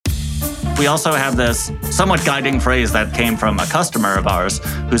we also have this somewhat guiding phrase that came from a customer of ours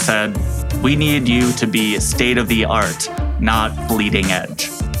who said, we need you to be state of the art, not bleeding edge.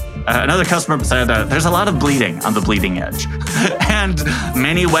 Another customer said, there's a lot of bleeding on the bleeding edge. And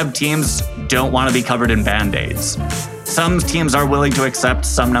many web teams don't want to be covered in Band-Aids. Some teams are willing to accept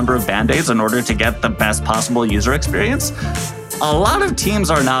some number of Band-Aids in order to get the best possible user experience. A lot of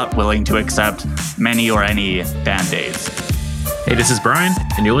teams are not willing to accept many or any Band-Aids. Hey, this is Brian,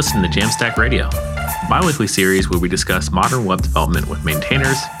 and you're listening to Jamstack Radio, a bi-weekly series where we discuss modern web development with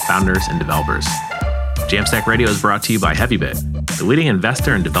maintainers, founders, and developers. Jamstack Radio is brought to you by Heavybit, the leading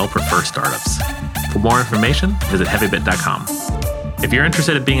investor and developer-first startups. For more information, visit heavybit.com. If you're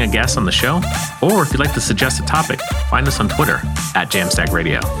interested in being a guest on the show, or if you'd like to suggest a topic, find us on Twitter @Jamstack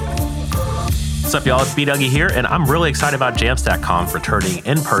Radio. What's up, y'all? It's B-Dougie here, and I'm really excited about Jamstack returning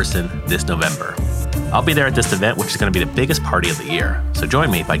in person this November. I'll be there at this event, which is going to be the biggest party of the year. So join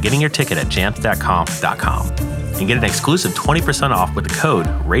me by getting your ticket at jamstackconf.com and get an exclusive 20% off with the code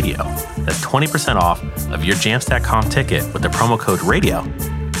RADIO. That's 20% off of your Jamstack Conf ticket with the promo code RADIO.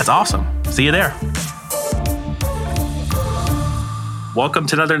 That's awesome. See you there. Welcome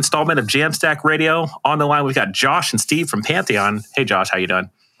to another installment of Jamstack Radio. On the line, we've got Josh and Steve from Pantheon. Hey, Josh, how you doing?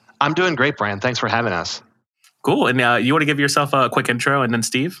 I'm doing great, Brian. Thanks for having us. Cool. And you want to give yourself a quick intro and then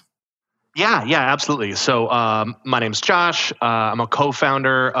Steve? Yeah, absolutely. So my name's Josh. I'm a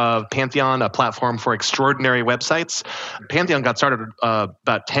co-founder of Pantheon, a platform for extraordinary websites. Pantheon got started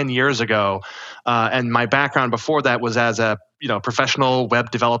about 10 years ago. And my background before that was as a professional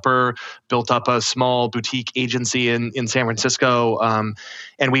web developer, built up a small boutique agency in San Francisco.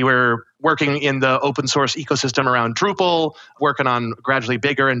 And we were working in the open source ecosystem around Drupal, working on gradually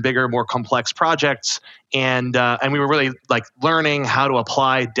bigger and bigger, more complex projects. And we were really learning how to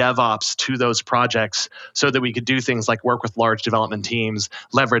apply DevOps to those projects so that we could do things like work with large development teams,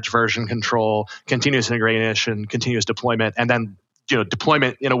 leverage version control, continuous integration, continuous deployment, and then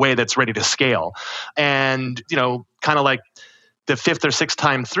deployment in a way that's ready to scale. And kind of like the fifth or sixth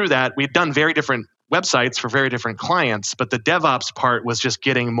time through that, we've done very different websites for very different clients, but the DevOps part was just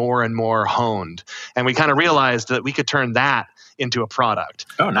getting more and more honed. And we kind of realized that we could turn that into a product.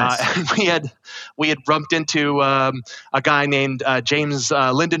 Oh, nice. We had bumped into a guy named James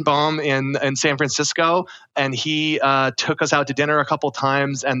Lindenbaum in San Francisco, and he took us out to dinner a couple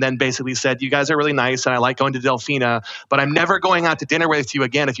times and then basically said, you guys are really nice and I like going to Delphina, but I'm never going out to dinner with you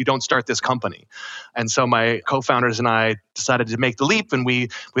again if you don't start this company. And so my co-founders and I decided to make the leap, and we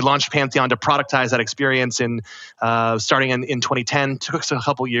launched Pantheon to productize that experience starting in 2010. Took us a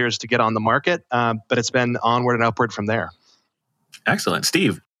couple years to get on the market, but it's been onward and upward from there. Excellent.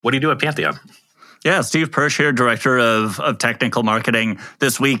 Steve, what do you do at Pantheon? Yeah, Steve Persh here, Director of Technical Marketing.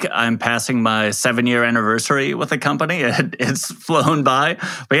 This week, I'm passing my 7-year anniversary with the company. It's flown by.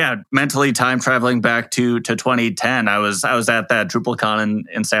 But yeah, mentally time traveling back to 2010. I was at that DrupalCon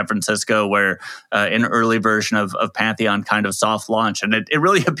in San Francisco where an early version of Pantheon kind of soft launched. And it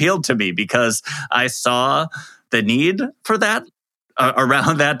really appealed to me because I saw the need for that.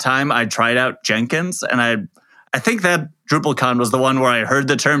 Around that time, I tried out Jenkins, and I think that DrupalCon was the one where I heard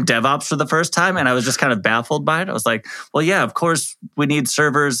the term DevOps for the first time, and I was just kind of baffled by it. I was like, well, yeah, of course we need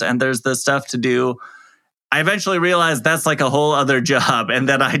servers and there's this stuff to do. I eventually realized that's like a whole other job and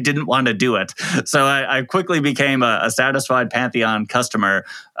that I didn't want to do it. So I quickly became a satisfied Pantheon customer,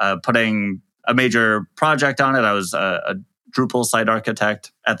 putting a major project on it. I was a Drupal site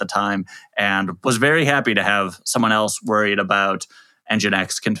architect at the time and was very happy to have someone else worried about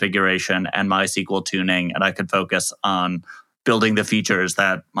Nginx configuration and MySQL tuning, and I could focus on building the features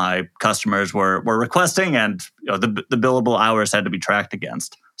that my customers were requesting, and the billable hours had to be tracked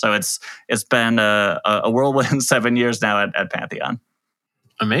against. So it's been a whirlwind 7 years now at Pantheon.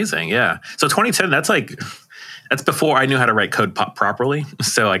 Amazing, yeah. So 2010, that's before I knew how to write code properly.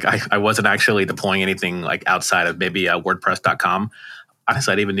 So I wasn't actually deploying anything outside of maybe WordPress.com.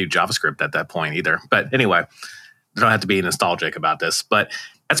 Honestly, I didn't even knew JavaScript at that point either. But anyway, I don't have to be nostalgic about this, but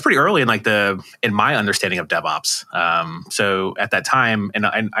that's pretty early in my understanding of DevOps. So at that time, and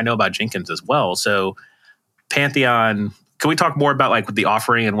I know about Jenkins as well. So Pantheon, can we talk more about the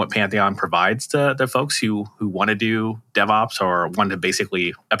offering and what Pantheon provides to the folks who want to do DevOps or want to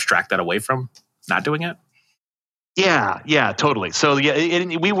basically abstract that away from not doing it? Yeah, totally. So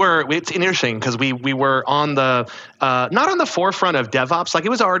it's interesting because we were on the not on the forefront of DevOps. Like it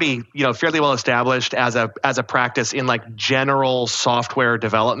was already fairly well established as a practice in like general software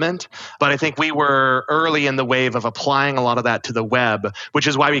development. But I think we were early in the wave of applying a lot of that to the web, which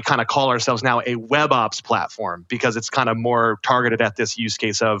is why we kind of call ourselves now a web ops platform, because it's kind of more targeted at this use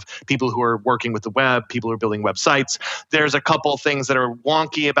case of people who are working with the web, people who are building websites. There's a couple things that are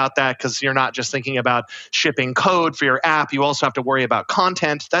wonky about that because you're not just thinking about shipping code for your app. You also have to worry about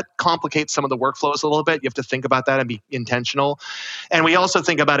content. That complicates some of the workflows a little bit. You have to think about that and be intentional. And we also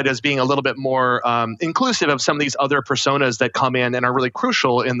think about it as being a little bit more inclusive of some of these other personas that come in and are really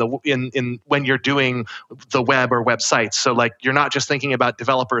crucial in when you're doing the web or websites. So like you're not just thinking about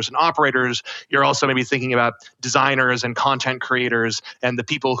developers and operators. You're also maybe thinking about designers and content creators and the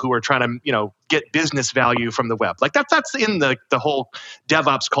people who are trying to get business value from the web. Like that's in the whole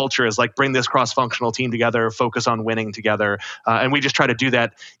DevOps culture, is like bring this cross-functional team together, focus on winning together. And we just try to do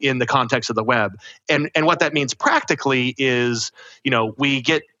that in the context of the web. And what that means practically is, we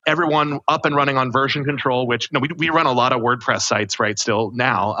get everyone up and running on version control, which we run a lot of WordPress sites, right, still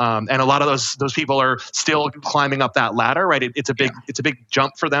now, and a lot of those people are still climbing up that ladder, right? It's a big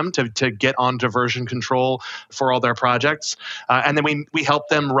jump for them to get onto version control for all their projects, and then we help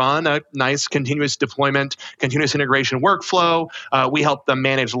them run a nice continuous deployment, continuous integration workflow. We help them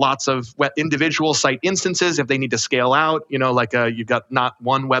manage lots of individual site instances if they need to scale out. You've got not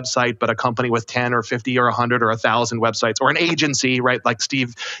one website, but a company with 10 or 50 or 100 or 1,000 websites, or an agency, right? Like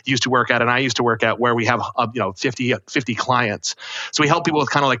Steve used to work at and I used to work at, where we have 50 clients. So we help people with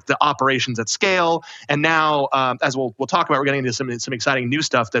kind of like the operations at scale. And now, as we'll talk about, we're getting into some exciting new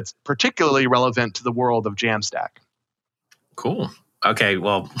stuff that's particularly relevant to the world of Jamstack. Cool. Okay,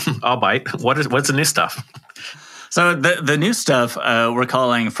 well, I'll bite. What's the new stuff? So the new stuff we're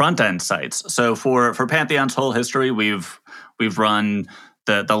calling front end sites. So for Pantheon's whole history, we've run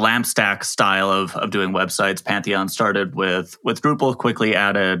the LAMP stack style of doing websites. Pantheon started with Drupal, quickly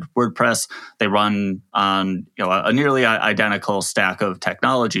added WordPress. They run on a nearly identical stack of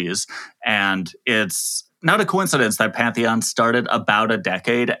technologies, and it's not a coincidence that Pantheon started about a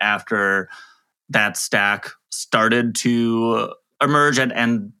decade after that stack started to emerge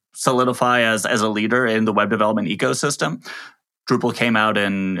and solidify as a leader in the web development ecosystem. Drupal came out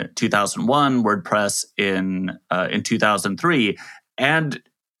in 2001, WordPress in 2003. And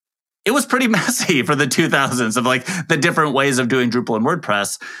it was pretty messy for the 2000s of like the different ways of doing Drupal and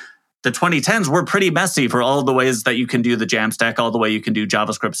WordPress. The 2010s were pretty messy for all the ways that you can do the Jamstack, all the way you can do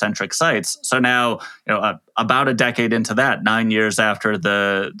JavaScript-centric sites. So now, about a decade into that, 9 years after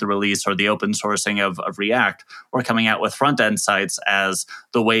the release or the open sourcing of React, we're coming out with front-end sites as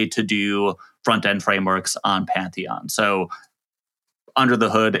the way to do front-end frameworks on Pantheon. So under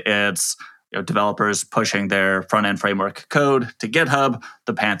the hood, it's developers pushing their front-end framework code to GitHub.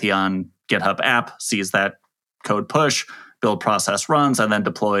 The Pantheon GitHub app sees that code push, build process runs, and then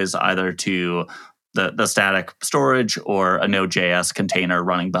deploys either to the static storage or a Node.js container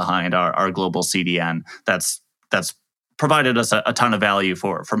running behind our global CDN. That's provided us a ton of value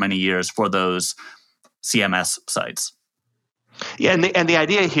for many years for those CMS sites. Yeah, and the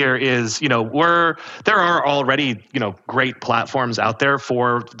idea here is, there are already, great platforms out there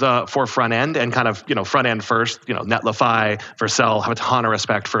for front end and kind of, front end first. Netlify, Vercel have a ton of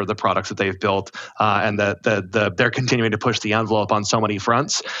respect for the products that they've built, and they're continuing to push the envelope on so many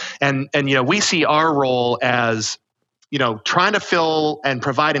fronts. And we see our role as, trying to fill and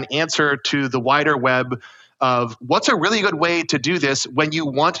provide an answer to the wider web of what's a really good way to do this when you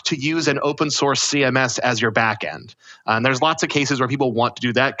want to use an open source CMS as your backend. And there's lots of cases where people want to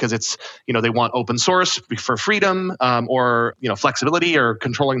do that because it's, they want open source for freedom, or, flexibility, or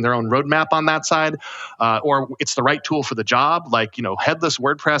controlling their own roadmap on that side, or it's the right tool for the job. Like, headless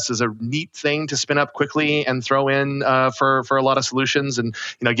WordPress is a neat thing to spin up quickly and throw in for a lot of solutions, and,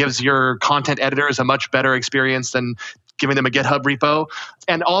 gives your content editors a much better experience than giving them a GitHub repo.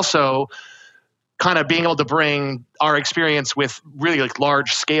 And also, kind of being able to bring our experience with really like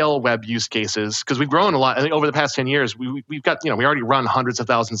large scale web use cases, because we've grown a lot. I think over the past 10 years, we've got, we already run hundreds of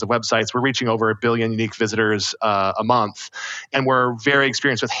thousands of websites. We're reaching over 1 billion unique visitors a month. And we're very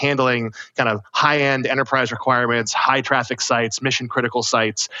experienced with handling kind of high-end enterprise requirements, high traffic sites, mission critical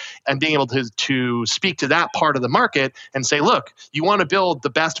sites, and being able to speak to that part of the market and say, look, you want to build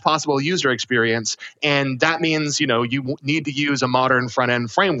the best possible user experience. And that means, you need to use a modern front-end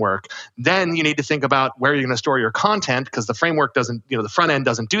framework. Then you need to think about where you're going to store your content, because the framework doesn't, the front end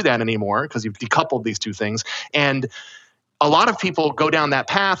doesn't do that anymore because you've decoupled these two things. And a lot of people go down that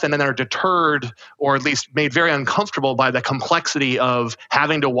path and then are deterred or at least made very uncomfortable by the complexity of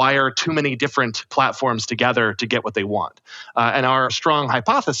having to wire too many different platforms together to get what they want. And our strong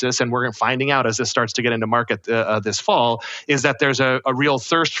hypothesis, and we're finding out as this starts to get into market this fall, is that there's a real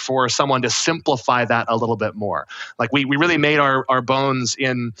thirst for someone to simplify that a little bit more. Like we really made our bones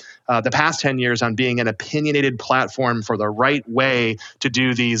in the past 10 years on being an opinionated platform for the right way to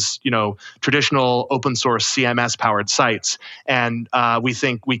do these, traditional open source CMS powered sites. And we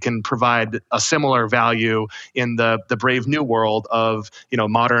think we can provide a similar value in the brave new world of,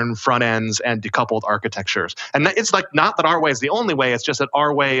 modern front ends and decoupled architectures. And it's like not that our way is the only way. It's just that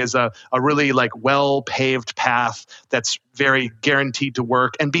our way is a really like well paved path that's very guaranteed to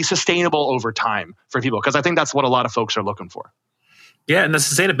work and be sustainable over time for people. Because I think that's what a lot of folks are looking for. Yeah, and the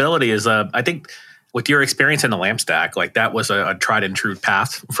sustainability is, I think, with your experience in the LAMP stack, like that was a tried and true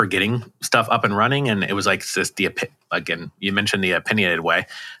path for getting stuff up and running, and it was like this. Again, you mentioned the opinionated way,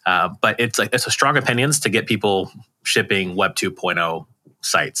 but it's a strong opinions to get people shipping Web 2.0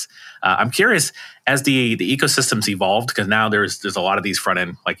 sites. I'm curious, as the ecosystems evolved, because now there's a lot of these front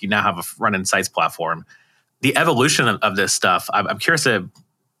end, like you now have a front end sites platform. The evolution of this stuff, I'm curious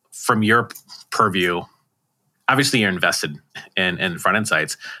from your purview. Obviously, you're invested in front end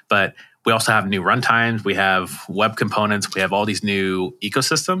sites, but we also have new runtimes. We have web components. We have all these new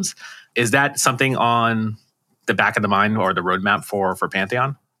ecosystems. Is that something on the back of the mind or the roadmap for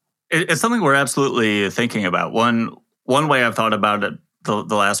Pantheon? It's something we're absolutely thinking about. One way I've thought about it the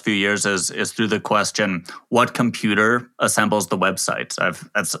last few years is through the question, what computer assembles the website?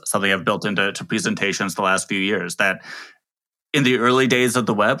 That's something I've built into presentations the last few years, that in the early days of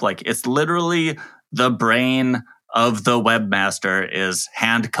the web, like it's literally the brain of the webmaster is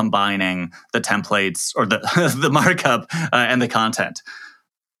hand combining the templates or the markup and the content.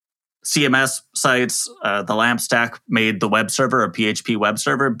 CMS sites, the LAMP stack made the web server, a PHP web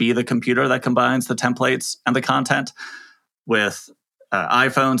server, be the computer that combines the templates and the content. With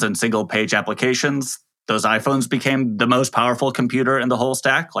iPhones and single page applications, those iPhones became the most powerful computer in the whole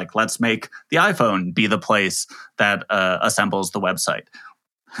stack. Like, let's make the iPhone be the place that assembles the website.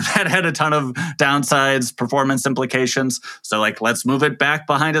 That had a ton of downsides, performance implications. So like, let's move it back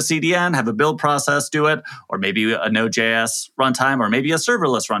behind a CDN, have a build process do it, or maybe a Node.js runtime, or maybe a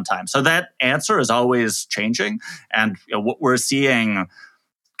serverless runtime. So that answer is always changing. And what we're seeing,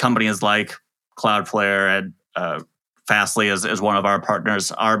 companies like Cloudflare and Fastly is one of our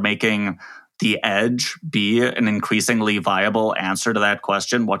partners, are making the edge be an increasingly viable answer to that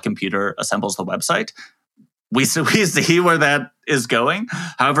question, what computer assembles the website? We see where that is going.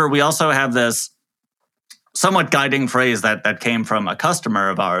 However, we also have this somewhat guiding phrase that came from a customer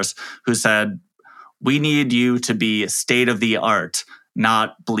of ours who said, we need you to be state of the art,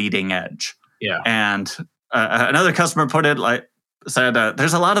 not bleeding edge. Yeah. And another customer put it like, said,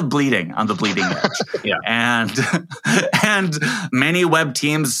 there's a lot of bleeding on the bleeding edge. Yeah. And many web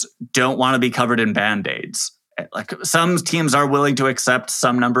teams don't want to be covered in Band-Aids. Like, some teams are willing to accept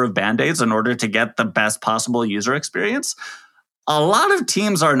some number of Band-Aids in order to get the best possible user experience. A lot of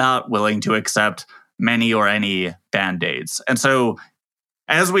teams are not willing to accept many or any Band-Aids. And so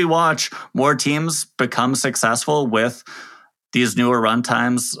as we watch more teams become successful with these newer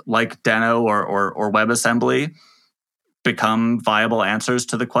runtimes like Deno or WebAssembly become viable answers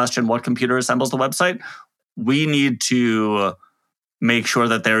to the question, what computer assembles the website, we need to make sure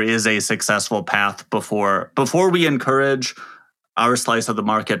that there is a successful path before we encourage our slice of the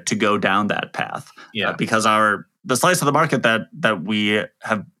market to go down that path. Yeah. Because the slice of the market that we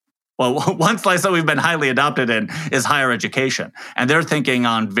have, well, one slice that we've been highly adopted in is higher education. And they're thinking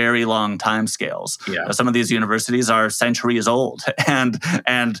on very long time scales. Yeah. Some of these universities are centuries old. And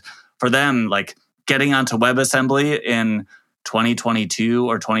for them, like, getting onto WebAssembly in 2022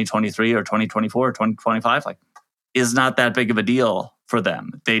 or 2023 or 2024 or 2025, like, is not that big of a deal for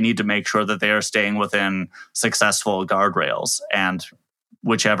them. They need to make sure that they are staying within successful guardrails. And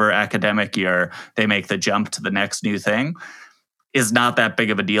whichever academic year they make the jump to the next new thing is not that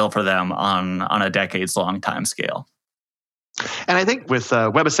big of a deal for them on a decades-long time scale. And I think with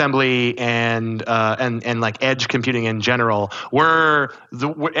WebAssembly and like edge computing in general,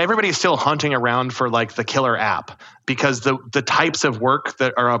 everybody's still hunting around for like the killer app, because the types of work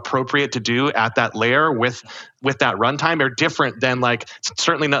that are appropriate to do at that layer with with that runtime are different than like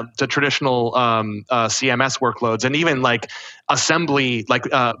certainly not the traditional CMS workloads, and even like assembly, like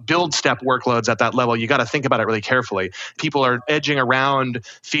build step workloads at that level. You got to think about it really carefully. People are edging around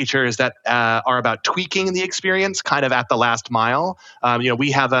features that are about tweaking the experience kind of at the last mile.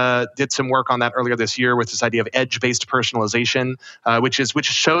 We did some work on that earlier this year with this idea of edge-based personalization, which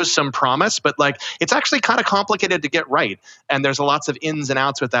shows some promise, but like it's actually kind of complicated to get right. And there's lots of ins and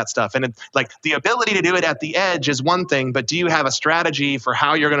outs with that stuff. And like the ability to do it at the edge is one thing, but do you have a strategy for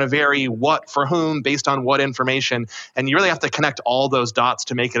how you're going to vary what for whom based on what information? And you really have to connect all those dots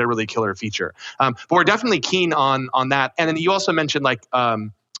to make it a really killer feature. But we're definitely keen on that. And then you also mentioned like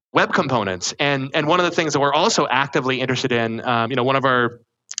web components. And one of the things that we're also actively interested in, one of our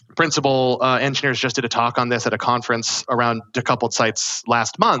principal engineers just did a talk on this at a conference around decoupled sites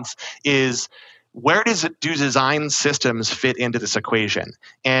last month, is where do design systems fit into this equation?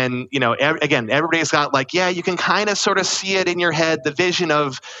 And, again, everybody's got like, yeah, you can kind of sort of see it in your head, the vision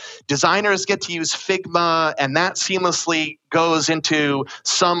of designers get to use Figma, and that seamlessly goes into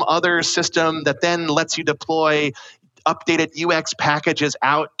some other system that then lets you deploy updated UX packages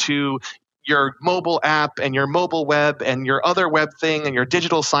out to your mobile app and your mobile web and your other web thing and your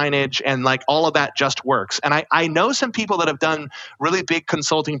digital signage, and like all of that just works. And I know some people that have done really big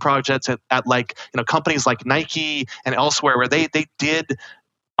consulting projects at like, companies like Nike and elsewhere where they did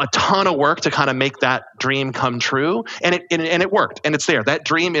a ton of work to kind of make that dream come true, and it worked, and it's there. That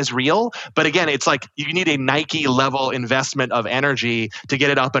dream is real, but again, it's like you need a Nike level investment of energy to get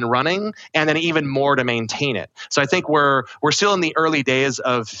it up and running, and then even more to maintain it. So I think we're still in the early days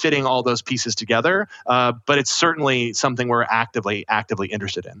of fitting all those pieces together, but it's certainly something we're actively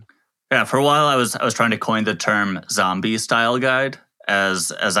interested in. Yeah, for a while I was trying to coin the term zombie style guide.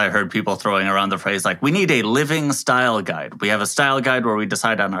 As I heard people throwing around the phrase like, we need a living style guide. We have a style guide where we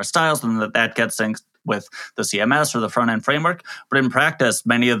decide on our styles, and that gets synced with the CMS or the front end framework. But in practice,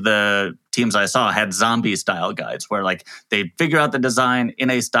 many of the teams I saw had zombie style guides where like they figure out the design in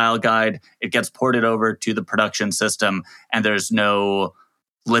a style guide, it gets ported over to the production system, and there's no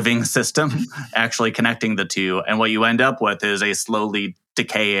living system actually connecting the two. And what you end up with is a slowly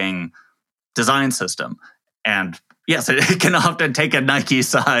decaying design system. And yes, it can often take a Nike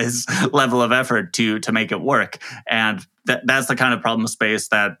size level of effort to make it work. And that's the kind of problem space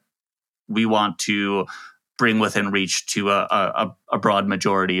that we want to bring within reach to a broad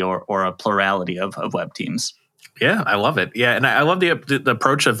majority or a plurality of web teams. Yeah, I love it. Yeah, and I love the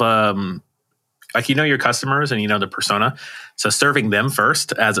approach of like your customers and the persona. So serving them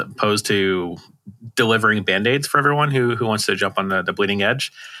first as opposed to delivering Band-Aids for everyone who wants to jump on the bleeding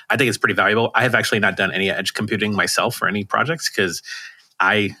edge. I think it's pretty valuable. I have actually not done any edge computing myself for any projects because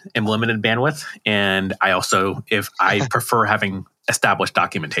I am limited bandwidth, and I also I prefer having established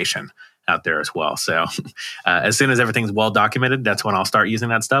documentation out there as well. So as soon as everything's well documented, that's when I'll start using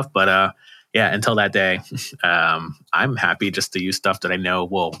that stuff. But until that day, I'm happy just to use stuff that I know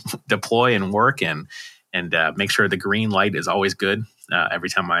will deploy and work and make sure the green light is always good every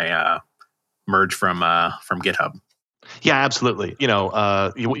time I merge from GitHub. Yeah, absolutely. You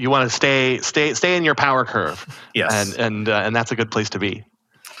want to stay in your power curve. Yes, and that's a good place to be.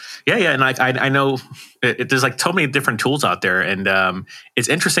 Yeah, and I know there's like so many different tools out there, and it's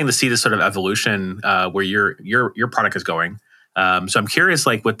interesting to see this sort of evolution where your product is going. So I'm curious,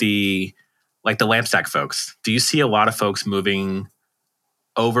 like with the LampStack folks, do you see a lot of folks moving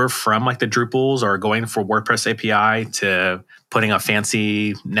over from like the Drupals or going for WordPress API to putting a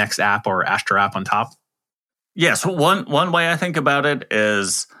fancy Next app or Astra app on top? Yes, one way I think about it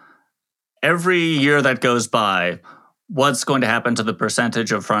is every year that goes by, what's going to happen to the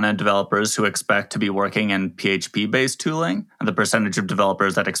percentage of front-end developers who expect to be working in PHP-based tooling and the percentage of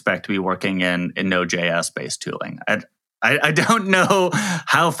developers that expect to be working in Node.js-based tooling? I don't know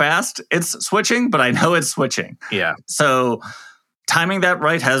how fast it's switching, but I know it's switching. Yeah. So timing that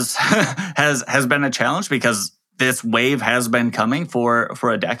right has been a challenge because this wave has been coming for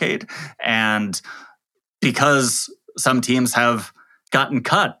a decade. And because some teams have gotten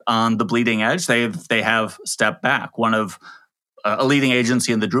cut on the bleeding edge, they have stepped back. One of a leading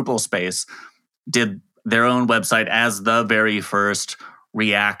agency in the Drupal space did their own website as the very first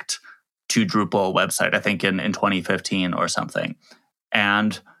React to Drupal website, I think in 2015 or something.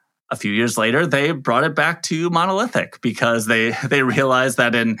 And a few years later, they brought it back to monolithic because they realized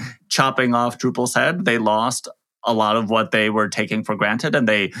that in chopping off Drupal's head, they lost a lot of what they were taking for granted, and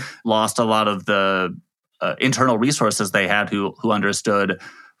they lost a lot of the internal resources they had who understood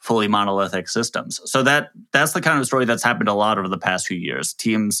fully monolithic systems. So that's the kind of story that's happened a lot over the past few years.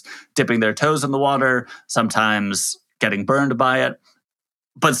 Teams dipping their toes in the water, sometimes getting burned by it.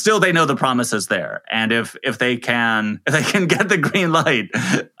 but still they know the promise is there. And if they can get the green light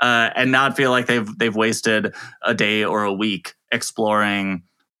and not feel like they've wasted a day or a week exploring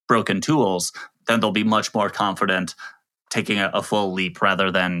broken tools, then they'll be much more confident taking a full leap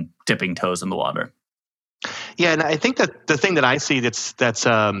rather than dipping toes in the water. Yeah, and I think that the thing that I see that's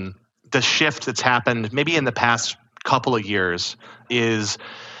the shift that's happened maybe in the past couple of years is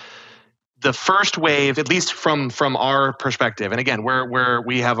the first wave, at least from our perspective, and again, where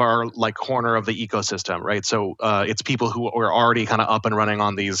we have our like corner of the ecosystem, right? So it's people who are already kind of up and running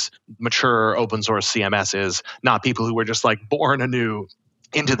on these mature open source CMSs, not people who were just like born anew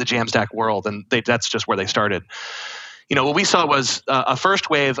into the Jamstack world, and that's just where they started. What we saw was a first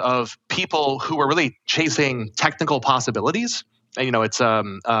wave of people who were really chasing technical possibilities. It's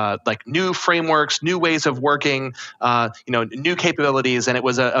like new frameworks, new ways of working, new capabilities, and it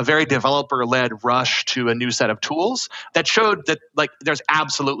was a very developer-led rush to a new set of tools that showed that like there's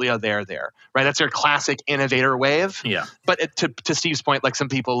absolutely a there, right? That's their classic innovator wave. Yeah. But to Steve's point, like some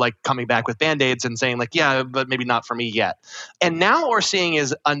people like coming back with Band-Aids and saying like, yeah, but maybe not for me yet. And now what we're seeing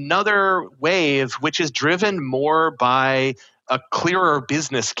is another wave, which is driven more by a clearer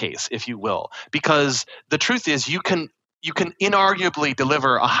business case, if you will, because the truth is you can inarguably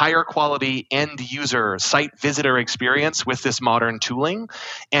deliver a higher quality end user site visitor experience with this modern tooling,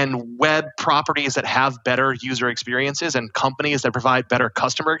 and web properties that have better user experiences and companies that provide better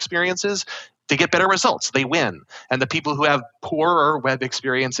customer experiences, they get better results. They win. And the people who have poorer web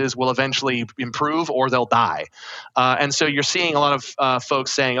experiences will eventually improve or they'll die. And so you're seeing a lot of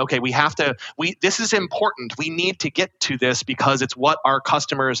folks saying, okay, this is important. We need to get to this because it's what our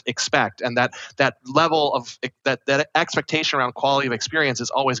customers expect. And that level of that expectation around quality of experience is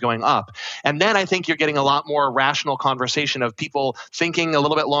always going up. And then I think you're getting a lot more rational conversation of people thinking a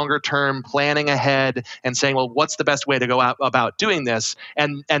little bit longer term, planning ahead and saying, well, what's the best way to go out about doing this?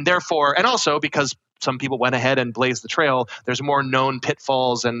 And therefore, and also because some people went ahead and blazed the trail, there's more known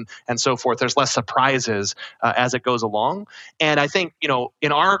pitfalls and so forth. There's less surprises as it goes along. And I think,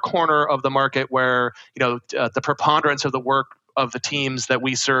 in our corner of the market where, the preponderance of the work of the teams that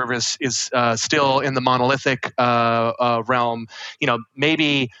we serve is still in the monolithic realm,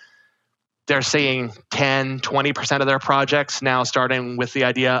 maybe they're seeing 10, 20% of their projects now starting with the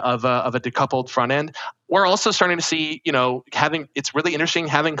idea of a decoupled front end. We're also starting to see, it's really interesting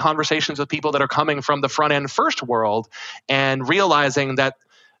having conversations with people that are coming from the front end first world and realizing that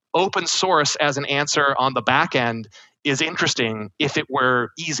open source as an answer on the back end is interesting if it were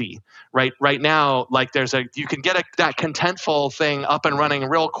easy, right? Right now, like you can get that contentful thing up and running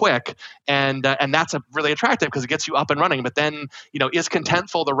real quick, and that's really attractive because it gets you up and running. But then, is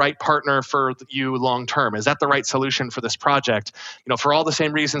contentful the right partner for you long term? Is that the right solution for this project? For all the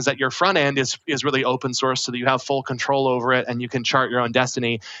same reasons that your front end is really open source, so that you have full control over it and you can chart your own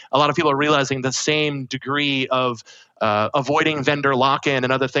destiny. A lot of people are realizing the same degree of avoiding vendor lock-in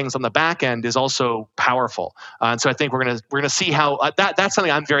and other things on the back end is also powerful, and so I think we're gonna see how that's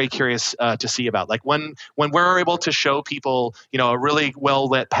something I'm very curious to see about. Like when we're able to show people a really well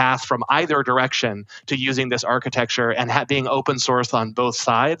lit path from either direction to using this architecture and being open source on both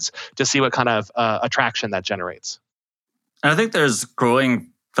sides, to see what kind of attraction that generates. And I think there's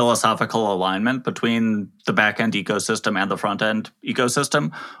growing philosophical alignment between the back-end ecosystem and the front-end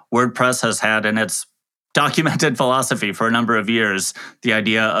ecosystem. WordPress has had in its documented philosophy for a number of years the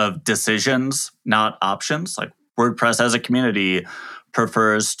idea of decisions, not options. Like WordPress as a community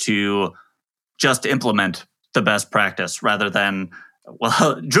prefers to just implement the best practice rather than,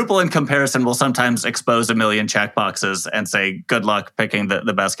 Drupal in comparison will sometimes expose a million checkboxes and say, good luck picking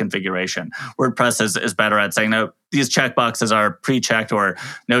the best configuration. WordPress is better at saying, no, these checkboxes are pre-checked or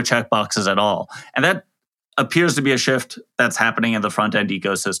no checkboxes at all. And that appears to be a shift that's happening in the front-end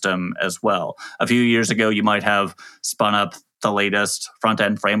ecosystem as well. A few years ago, you might have spun up the latest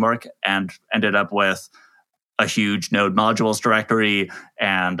front-end framework and ended up with a huge node modules directory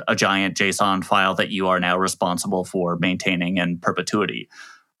and a giant JSON file that you are now responsible for maintaining in perpetuity.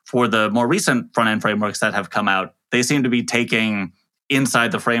 For the more recent front-end frameworks that have come out, they seem to be taking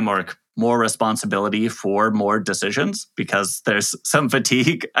inside the framework more responsibility for more decisions, because there's some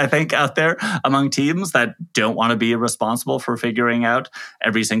fatigue, I think, out there among teams that don't want to be responsible for figuring out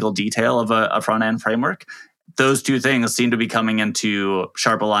every single detail of a front-end framework. Those two things seem to be coming into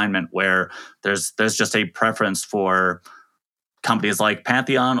sharp alignment, where there's just a preference for companies like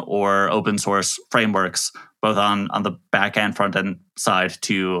Pantheon or open source frameworks, both on the back end, front end side,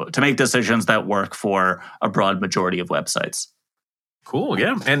 to make decisions that work for a broad majority of websites. Cool,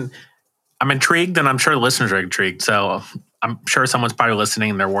 yeah. And I'm intrigued, and I'm sure the listeners are intrigued. So I'm sure someone's probably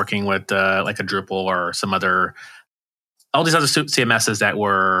listening and they're working with like a Drupal or some other all these other CMSs that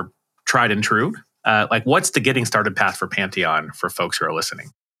were tried and true, like what's the getting started path for Pantheon for folks who are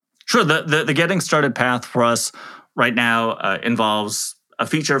listening? Sure. The getting started path for us right now involves a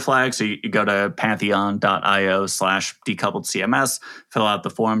feature flag. So you go to pantheon.io/decoupled CMS, fill out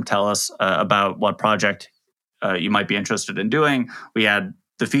the form, tell us about what project you might be interested in doing. We add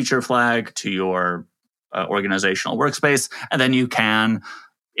the feature flag to your organizational workspace, and then you can,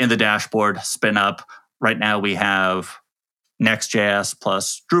 in the dashboard, spin up. Right now we have Next.js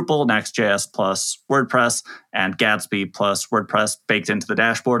plus Drupal, Next.js plus WordPress, and Gatsby plus WordPress baked into the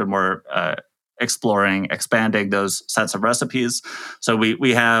dashboard, and we're expanding those sets of recipes. So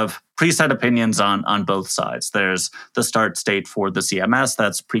we have preset opinions on both sides. There's the start state for the CMS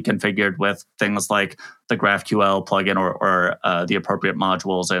that's pre-configured with things like the GraphQL plugin or the appropriate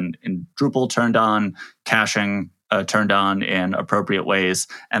modules in Drupal turned on, caching turned on in appropriate ways.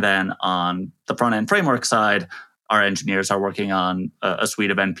 And then on the front-end framework side, our engineers are working on a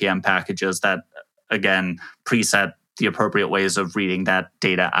suite of NPM packages that, again, preset the appropriate ways of reading that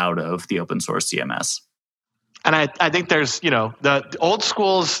data out of the open source CMS. And I think there's, the old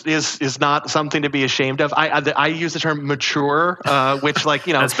schools is not something to be ashamed of. I use the term mature, which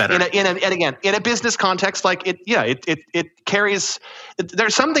that's better. In a business context, it carries.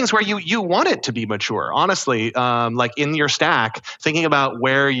 There's some things where you want it to be mature. Honestly, like in your stack, thinking about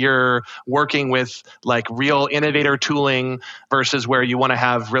where you're working with like real innovator tooling versus where you want to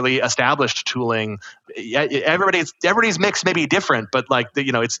have really established tooling. Everybody's mix may be different, but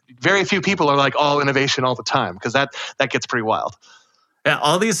it's very few people are like all innovation all the time, because that gets pretty wild. Yeah,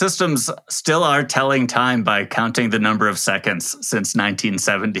 all these systems still are telling time by counting the number of seconds since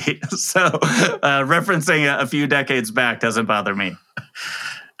 1970. So referencing a few decades back doesn't bother me.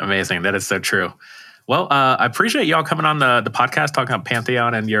 Amazing. That is so true. Well, I appreciate y'all coming on the podcast, talking about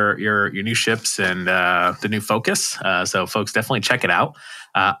Pantheon and your new ships and the new focus. So folks, definitely check it out.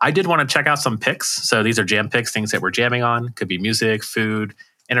 I did want to check out some picks. So these are jam picks, things that we're jamming on. Could be music, food,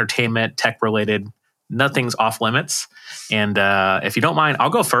 entertainment, tech-related. Nothing's off limits. And if you don't mind, I'll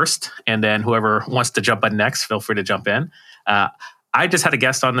go first. And then whoever wants to jump in next, feel free to jump in. I just had a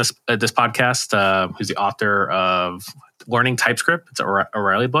guest on this podcast who's the author of Learning TypeScript. It's an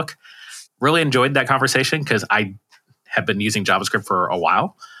O'Reilly book. Really enjoyed that conversation because I have been using JavaScript for a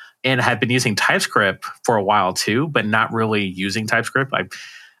while and had been using TypeScript for a while too, but not really using TypeScript.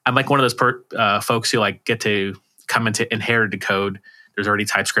 I'm like one of those folks who like get to come into inherited code. There's already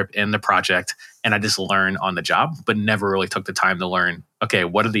TypeScript in the project, and I just learn on the job, but never really took the time to learn. Okay,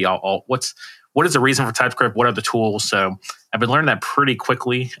 what is the reason for TypeScript? What are the tools? So I've been learning that pretty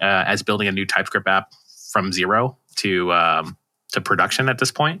quickly as building a new TypeScript app from zero to production at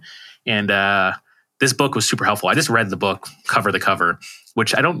this point. And this book was super helpful. I just read the book cover to cover,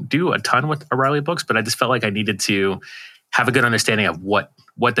 which I don't do a ton with O'Reilly books, but I just felt like I needed to have a good understanding of what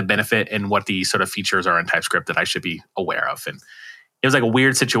the benefit and what the sort of features are in TypeScript that I should be aware of. And it was like a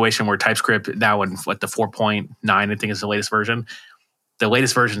weird situation where TypeScript now in the 4.9, I think is the latest version. The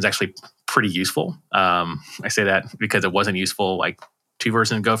latest version is actually pretty useful. I say that because it wasn't useful like 2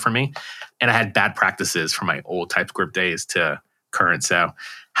 versions ago for me. And I had bad practices from my old TypeScript days to current. So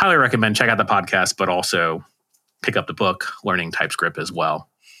highly recommend check out the podcast, but also pick up the book, Learning TypeScript as well.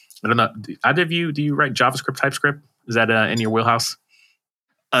 I don't know, either of you, do you write JavaScript, TypeScript? Is that in your wheelhouse?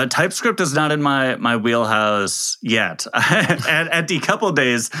 TypeScript is not in my wheelhouse yet. At Decoupled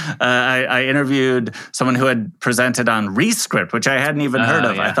Days, I interviewed someone who had presented on Rescript, which I hadn't even heard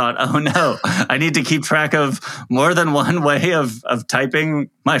of. Yeah. I thought, oh no, I need to keep track of more than one way of typing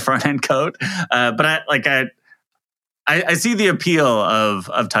my front end code. But I see the appeal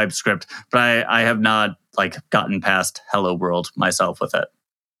of TypeScript, but I have not gotten past Hello World myself with it.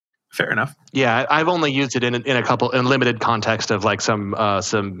 Fair enough. Yeah, I've only used it in limited context of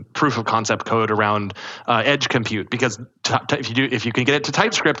some proof of concept code around edge compute, because if you can get it to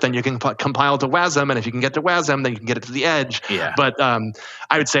TypeScript, then you can compile to WASM, and if you can get to WASM, then you can get it to the edge. Yeah. But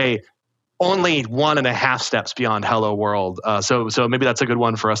I would say only 1.5 steps beyond Hello World. So maybe that's a good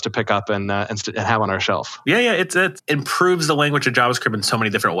one for us to pick up and have on our shelf. Yeah, it improves the language of JavaScript in so many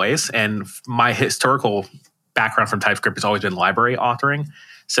different ways. And my historical background from TypeScript has always been library authoring.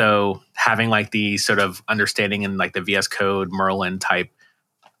 So having the sort of understanding in the VS Code, Merlin type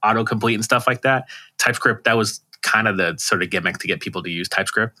autocomplete and stuff like that, TypeScript, that was kind of the sort of gimmick to get people to use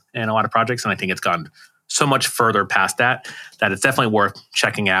TypeScript in a lot of projects. And I think it's gone so much further past that it's definitely worth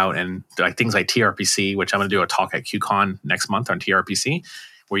checking out. And things like TRPC, which I'm going to do a talk at QCon next month on TRPC,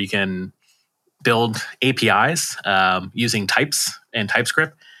 where you can build APIs using types and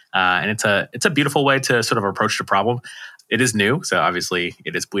TypeScript. And it's a beautiful way to sort of approach the problem. It is new, so obviously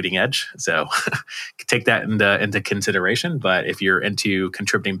it is bleeding edge. So take that into consideration. But if you're into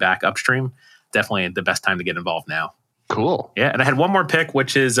contributing back upstream, definitely the best time to get involved now. Cool. Yeah, and I had one more pick,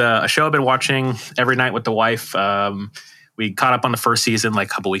 which is a show I've been watching every night with the wife. We caught up on the first season like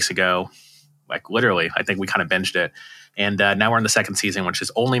a couple weeks ago. Like literally, I think we kind of binged it. And now we're in the second season, which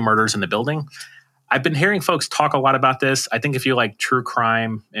is Only Murders in the Building. I've been hearing folks talk a lot about this. I think if you like true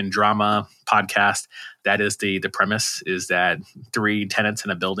crime and drama podcast, that is the premise, is that 3 tenants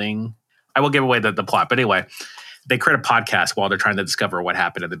in a building. I will give away the plot. But anyway, they create a podcast while they're trying to discover what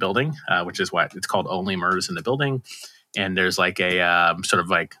happened in the building, which is what it's called, Only Murders in the Building. And there's like a sort of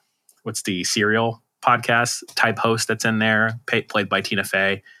like, what's the Serial podcast type host that's in there, played by Tina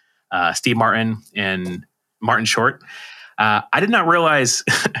Fey, Steve Martin, and Martin Short. I did not realize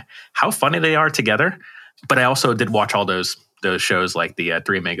how funny they are together, but I also did watch all those shows like the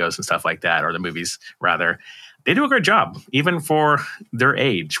Three Amigos and stuff like that, or the movies rather. They do a great job, even for their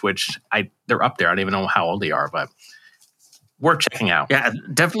age, which they're up there. I don't even know how old they are, but worth checking out. Yeah,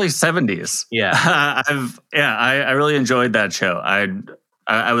 definitely 70s. Yeah. I really enjoyed that show.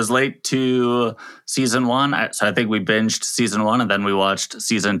 I was late to season 1, so I think we binged season 1 and then we watched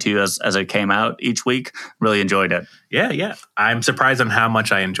season 2 as it came out each week. Really enjoyed it. Yeah. I'm surprised on how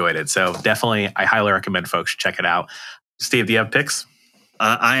much I enjoyed it. So definitely, I highly recommend folks check it out. Steve, do you have picks?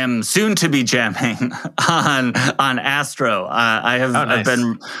 I am soon to be jamming on Astro. I've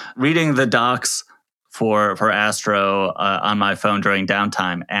been reading the docs for Astro on my phone during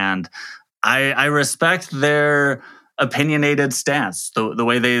downtime, and I respect their opinionated stance, the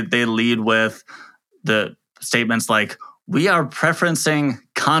way they lead with the statements like, we are preferencing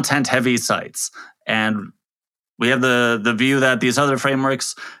content-heavy sites, and we have the view that these other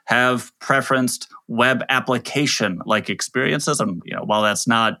frameworks have preferenced web application-like experiences. And while that's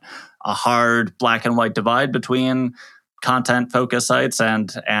not a hard black and white divide between content-focused sites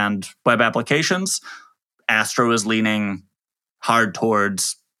and web applications, Astro is leaning hard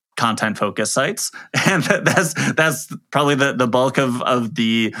towards content-focused sites, and that's probably the bulk of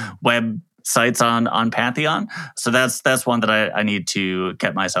the web sites on Pantheon. So that's one that I need to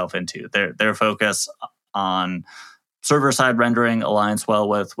get myself into. Their focus on server-side rendering aligns well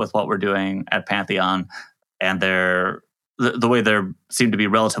with what we're doing at Pantheon, and the way they seem to be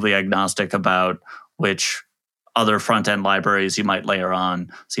relatively agnostic about which other front-end libraries you might layer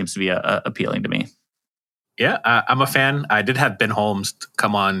on seems to be appealing to me. Yeah, I'm a fan. I did have Ben Holmes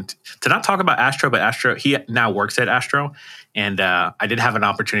come on to not talk about Astro, but Astro, he now works at Astro. And I did have an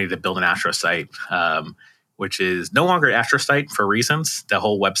opportunity to build an Astro site, which is no longer an Astro site for reasons, the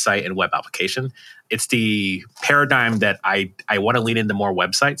whole website and web application. It's the paradigm that I want to lean into more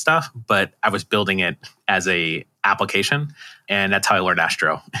website stuff, but I was building it as a application. And that's how I learned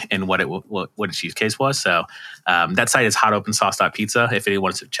Astro and what its use case was. So that site is hotopensauce.pizza if anyone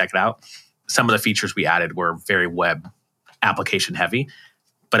wants to check it out. Some of the features we added were very web application heavy,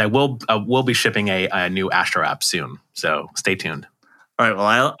 but I will be shipping a new Astro app soon. So stay tuned. All right.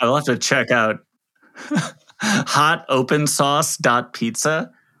 Well, I'll have to check out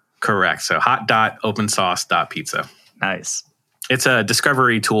hotopensauce.pizza. Correct. So hot.opensauce.pizza. Nice. It's a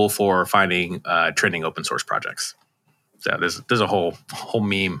discovery tool for finding trending open source projects. So there's a whole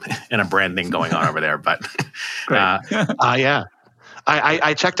meme and a branding going on over there. But yeah.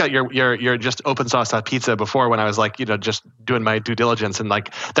 I checked out your just opensauce.pizza before when I was like, just doing my due diligence, and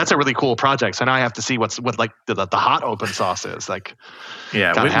like that's a really cool project. So now I have to see what like the hot open sauce is like.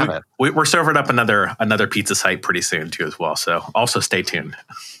 Yeah, we're serving up another pizza site pretty soon too as well. So also stay tuned.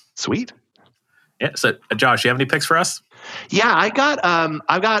 Sweet. Yeah. So Josh, you have any picks for us? Yeah, I've got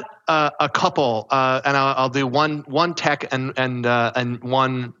a couple, and I'll do one tech and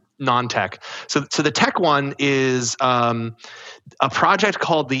one non-tech. So the tech one is a project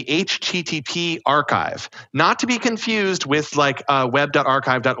called the HTTP Archive, not to be confused with like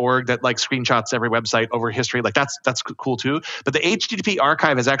web.archive.org that like screenshots every website over history. Like that's cool too. But the HTTP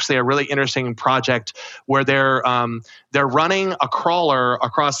Archive is actually a really interesting project where they're running a crawler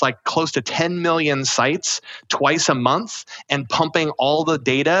across like close to 10 million sites twice a month and pumping all the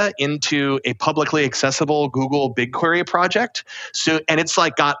data into a publicly accessible Google BigQuery project. So, and it's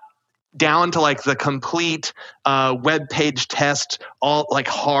like got down to like the complete web page test, all like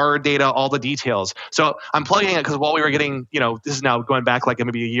hard data, all the details. So I'm plugging it because while we were getting, this is now going back like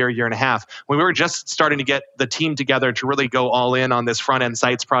maybe a year and a half, when we were just starting to get the team together to really go all in on this front end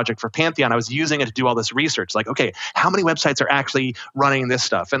sites project for Pantheon, I was using it to do all this research. Like, okay, how many websites are actually running this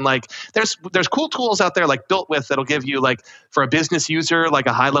stuff? And like, there's cool tools out there like Built With that'll give you like for a business user like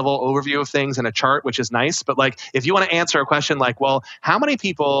a high level overview of things and a chart, which is nice. But like, if you want to answer a question like, well, how many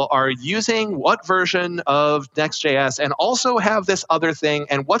people are using what version of Next.js, and also have this other thing,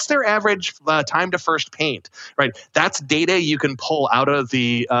 and what's their average time to first paint, right? That's data you can pull out of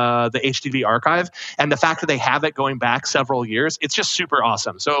the HTTP archive, and the fact that they have it going back several years, it's just super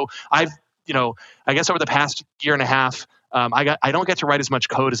awesome. So I guess over the past year and a half, I don't get to write as much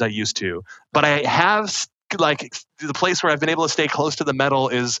code as I used to, but I have like the place where I've been able to stay close to the metal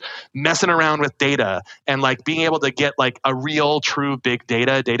is messing around with data and like being able to get like a real true big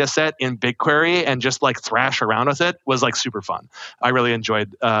data set in BigQuery and just like thrash around with it was like super fun. I really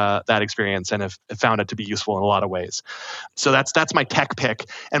enjoyed that experience and have found it to be useful in a lot of ways. So that's my tech pick.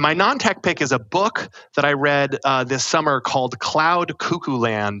 And my non-tech pick is a book that I read this summer called Cloud Cuckoo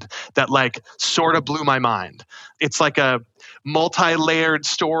Land that like sort of blew my mind. It's like a multi-layered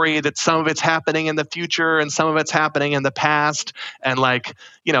story that some of it's happening in the future and some of it's happening in the past, and like,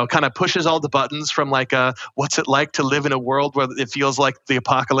 kind of pushes all the buttons from like what's it like to live in a world where it feels like the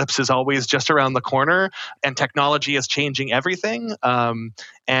apocalypse is always just around the corner and technology is changing everything.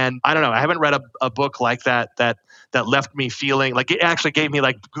 And I don't know, I haven't read a book like that left me feeling like it actually gave me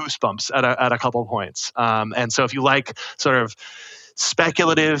like goosebumps at a couple of points. And so if you like sort of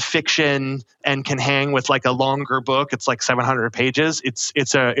speculative fiction and can hang with like a longer book, it's like 700 pages,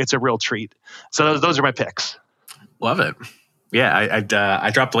 it's a real treat. So those are my picks. Love it. Yeah, I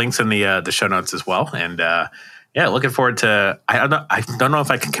dropped links in the show notes as well, and looking forward to. I don't know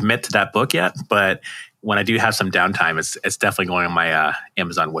if I can commit to that book yet, but when I do have some downtime, it's definitely going on my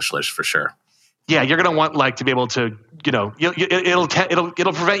Amazon wish list for sure. Yeah, you're gonna want like to be able to, it'll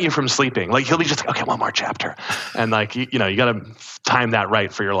prevent you from sleeping. Like you'll be just like, okay, one more chapter, and like you got to time that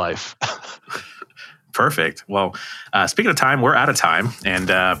right for your life. Perfect. Well, speaking of time, we're out of time, and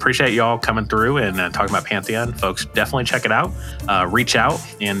appreciate y'all coming through and talking about Pantheon. Folks, definitely check it out. Reach out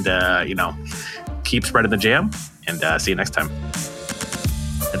and keep spreading the jam. And see you next time.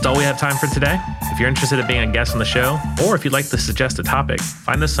 That's all we have time for today. If you're interested in being a guest on the show, or if you'd like to suggest a topic,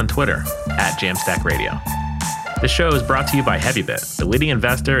 find us on Twitter @Jamstack Radio. This show is brought to you by HeavyBit, the leading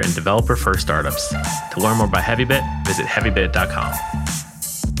investor in developer-first startups. To learn more about HeavyBit, visit heavybit.com.